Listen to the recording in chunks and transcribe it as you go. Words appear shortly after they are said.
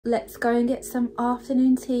Let's go and get some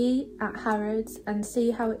afternoon tea at Harrods and see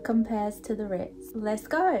how it compares to the Ritz. Let's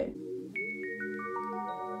go.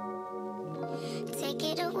 Take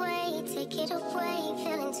it away,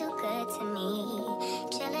 feeling too good to me.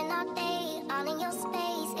 Chilling all day, all in your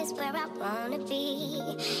space is where I wanna be.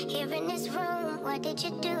 Here in this room, what did you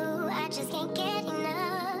do? I just can't get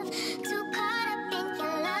enough. Too caught up in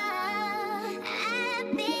your love.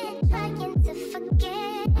 I've been trying to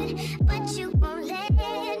forget, but you won't let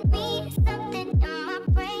me. Something in my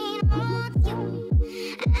brain wants you.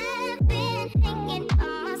 I've been hanging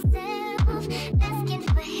on myself, asking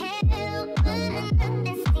for help, but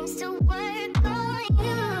nothing seems to work on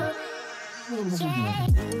you. Yeah.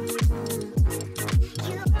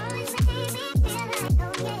 You always make me feel like,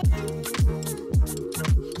 oh yeah.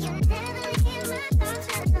 You never leave my thoughts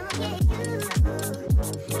alone, yeah. You're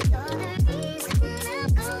the reason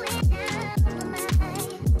I'm going out of my mind. I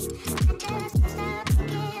just can't stop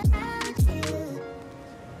thinking about you.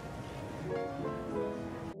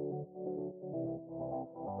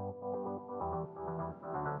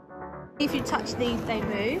 If you touch these, they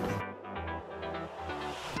move.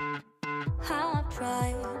 I've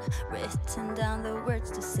tried, written down the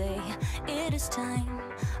words to say it is time.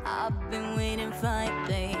 I've been waiting 5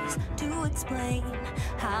 days to explain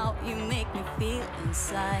how you make me feel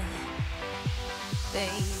inside.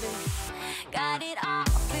 Baby, got it all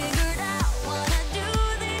figured out, wanna do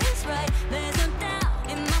this right. There's no doubt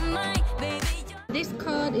in my mind, baby. This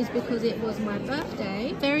card is because it was my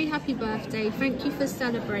birthday. Very happy birthday. Thank you for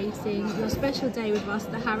celebrating your special day with us,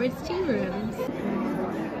 the Harrods Tea Rooms.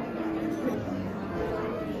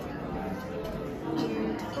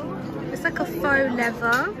 It's like a faux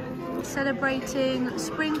leather, celebrating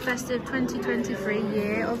Spring Festive 2023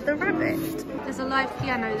 Year of the Rabbit. There's a live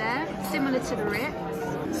piano there, similar to the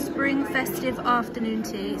Ritz. Spring Festive afternoon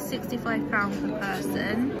tea, £65 per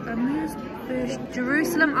person. Amuse bush,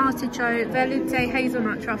 Jerusalem artichoke, velouté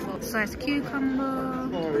hazelnut truffle, sliced cucumber.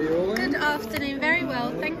 How are you? Good afternoon, very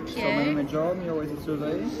well, thank you. So my name is John, you're waiting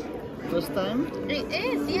today. First time? It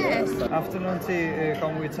is, yes. Afternoon tea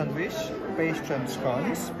come with sandwich, pastry and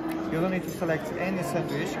scones. You don't need to select any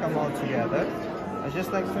sandwich, come all together. I'd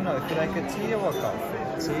just like to know if you like a tea or a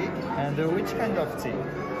coffee. Tea? And which kind of tea?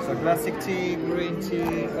 So classic tea, green tea,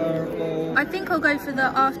 herbal. I think I'll go for the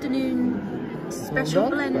afternoon special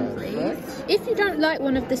blend, please. Right? If you don't like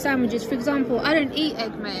one of the sandwiches, for example, I don't eat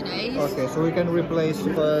egg mayonnaise. Okay, so we can replace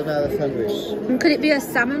for another sandwich. Could it be a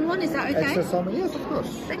salmon one? Is that okay? Extra salmon? Yes, of course.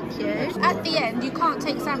 Thank you. At the end, you can't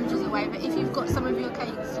take sandwiches away, but if you've got some of your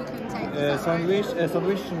cakes, you can take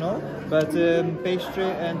sandwich no, but pastry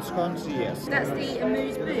and scones, yes. That's the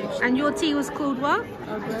amuse bouche. And your tea was called what?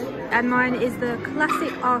 Okay. And mine is the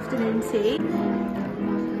classic afternoon tea.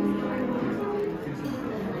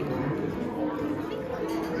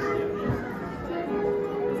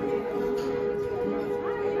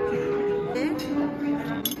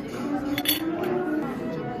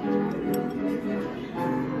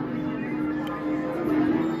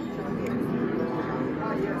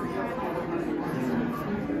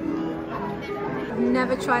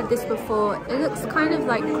 Never tried this before. It looks kind of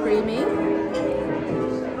like creamy.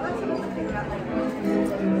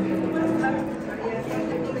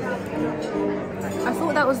 I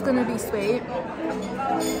thought that was gonna be sweet.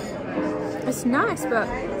 It's nice, but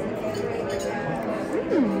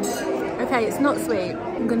okay, it's not sweet.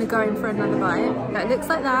 I'm gonna go in for another bite. It looks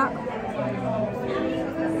like that.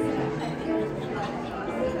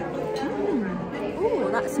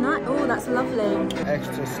 That's nice. Oh, that's lovely.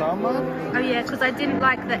 Extra salmon. Oh yeah, because I didn't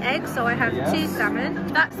like the egg, so I have 2 salmon.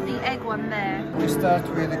 That's the egg one there. We start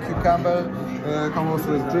with the cucumber, comes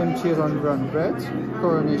with cream cheese on brown bread,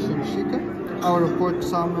 coronation chicken, our pork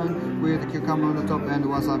salmon with cucumber on the top and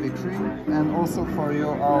wasabi cream, and also for you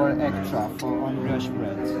our egg truffle on brioche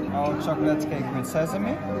bread, our chocolate cake with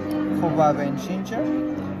sesame, fubaba and ginger,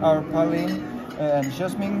 our praline and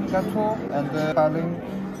jasmine gâteau, and the praline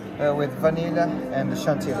with vanilla and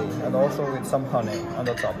chantilly, and also with some honey on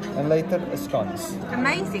the top, and later scones.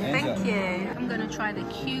 Amazing, thank you. I'm gonna try the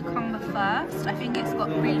cucumber first. I think it's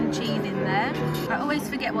got cream cheese in there. I always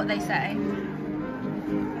forget what they say.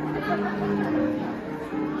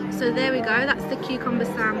 So there we go, that's the cucumber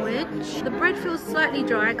sandwich. The bread feels slightly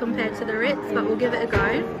dry compared to the Ritz, but we'll give it a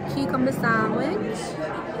go. Cucumber sandwich.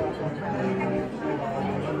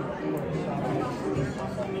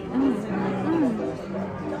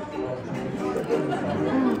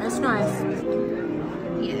 It's nice.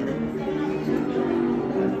 Yeah.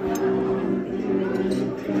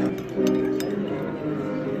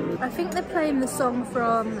 I think they're playing the song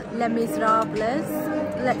from Les Miserables.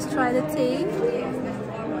 Let's try the tea.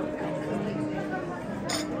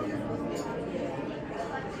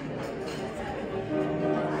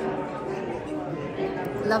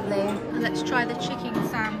 Lovely. Let's try the chicken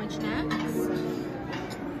sandwich next.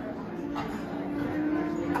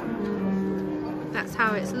 That's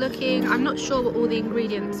how it's looking. I'm not sure what all the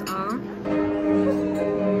ingredients are.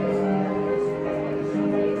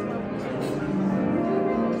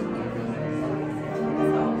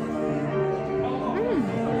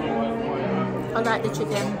 I like the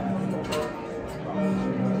chicken.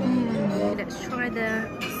 Let's try the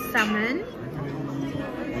salmon.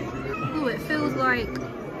 Oh, it feels like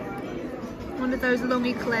one of those long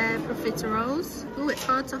eclair profiteroles. Oh, it's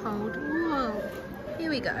hard to hold. Whoa.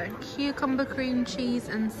 Here we go. Cucumber, cream cheese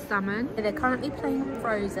and salmon. They're currently plain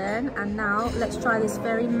frozen, and now let's try this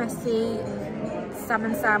very messy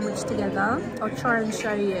salmon sandwich together. I'll try and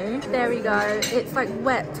show you. There we go. It's like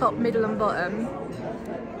wet top, middle and bottom.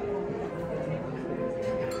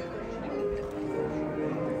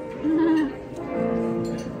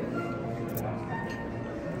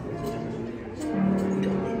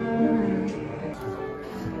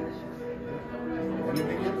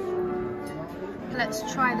 Let's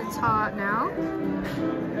try the tart now.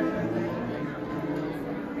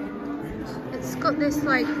 It's got this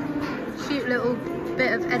like cute little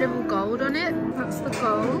bit of edible gold on it. That's the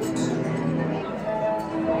gold.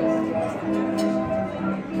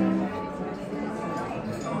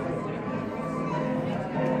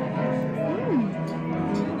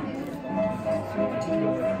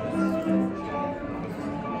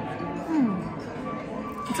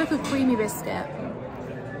 It's like a creamy biscuit.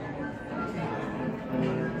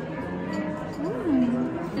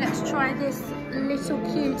 Let's try this little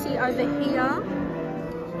cutie over here.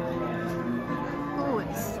 Oh,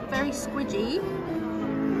 it's very squidgy.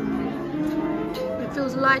 It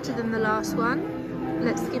feels lighter than the last one.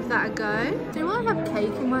 Let's give that a go. Do I have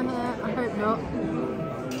cake in my hair? I hope not.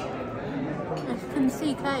 I can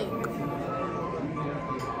see cake.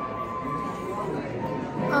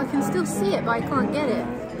 Oh, I can still see it, but I can't get it.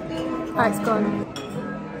 Oh, it's gone.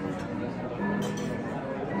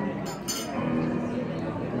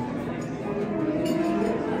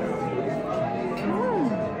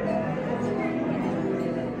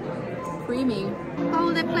 Creamy.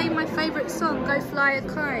 Oh, they're playing my favourite song, Go Fly a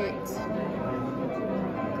Kite.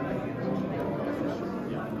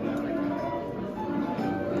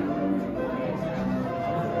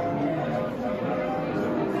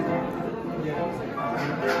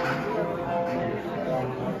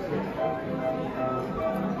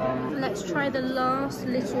 Let's try the last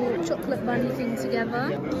little chocolate bunny thing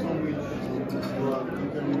together.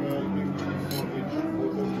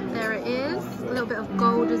 There it is, a little bit of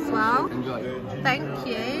gold as well. Enjoy. Thank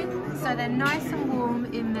you. So they're nice and warm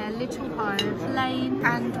in their little home, plain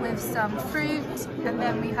and with some fruit, and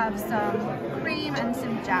then we have some cream and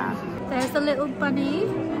some jam. There's the little bunny.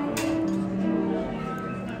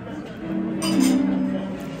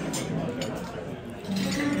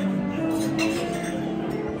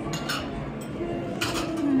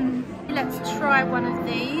 Let's try one of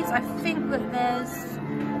these. I think that there's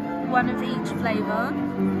one of each flavour.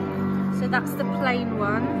 So that's the plain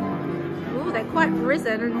one. Oh, they're quite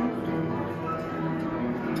risen and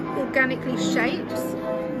organically shaped.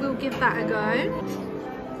 We'll give that a go.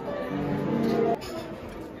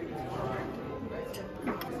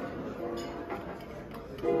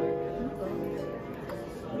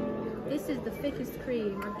 This is the thickest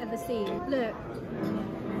cream I've ever seen. Look.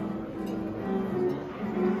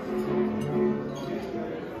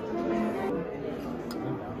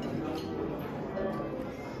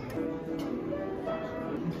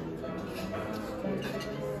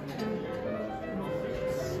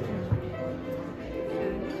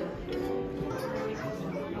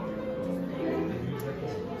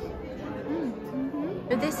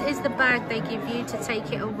 So this is the bag they give you to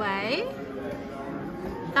take it away.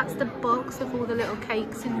 That's the box with all the little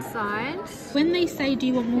cakes inside. When they say, do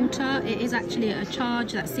you want water, it is actually at a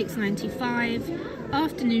charge. That's £6.95.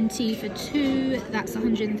 Afternoon tea for 2, that's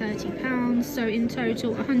 £130. So in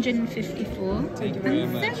total,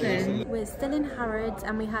 £154.07. We're still in Harrods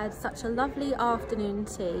and we had such a lovely afternoon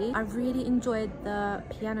tea. I really enjoyed the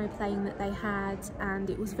piano playing that they had, and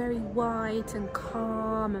it was very white and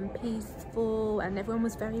calm and peaceful, and everyone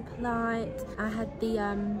was very polite. I had the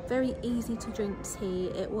very easy to drink tea.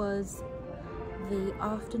 It was the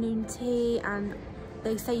afternoon tea, and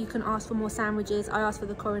they say you can ask for more sandwiches. I asked for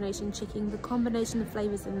the coronation chicken. The combination of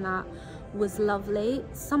flavours in that was lovely.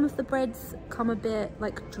 Some of the breads come a bit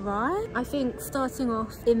like dry. I think starting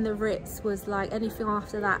off in the Ritz was like anything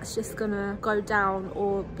after that's just gonna go down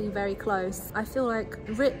or be very close. I feel like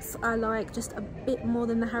Ritz I like just a bit more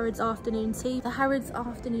than the Harrods afternoon tea. The Harrods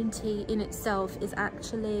afternoon tea in itself is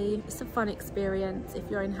actually, it's a fun experience. If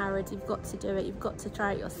you're in Harrods, you've got to do it, you've got to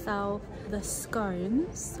try it yourself. The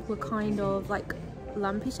scones were kind of like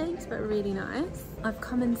lumpy shapes but really nice. I've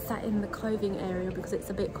come and sat in the clothing area because it's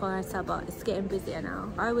a bit quieter, but it's getting busier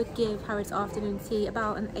now. I would give Harrods afternoon tea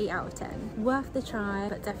about an 8 out of 10. Worth the try,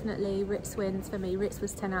 but definitely Ritz wins for me. Ritz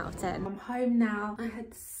was 10 out of 10. I'm home now. I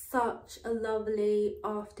had such a lovely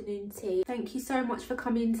afternoon tea. Thank you so much for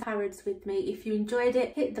coming to Harrods with me. If you enjoyed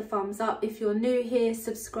it, hit the thumbs up. If you're new here,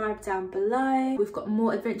 subscribe down below. We've got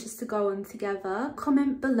more adventures to go on together.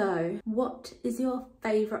 Comment below, what is your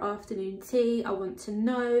favourite afternoon tea? I want to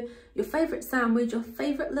know your favourite sandwich, your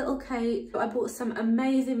favourite little cake. I bought some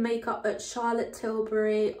amazing makeup at Charlotte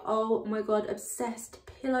Tilbury. Oh my god, obsessed.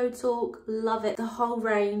 Pillow Talk, love it. The whole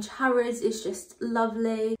range. Harrods is just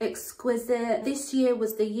lovely, exquisite. This year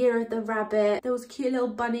was the year of the rabbit. There was cute little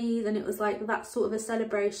bunnies and it was like that sort of a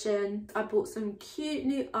celebration. I bought some cute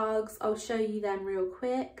new Uggs. I'll show you them real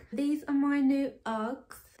quick. These are my new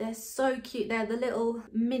Uggs. They're so cute. They're the little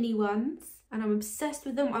mini ones and I'm obsessed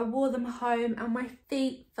with them. I wore them home and my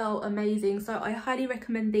feet felt amazing, so I highly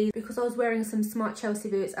recommend these because I was wearing some smart Chelsea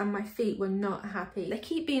boots and my feet were not happy. They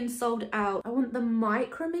keep being sold out. I want the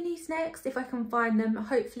micro minis next if I can find them,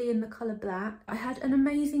 hopefully in the colour black. I had an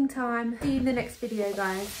amazing time. See you in the next video,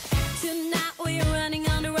 guys. Tonight we're running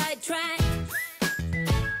on the right track.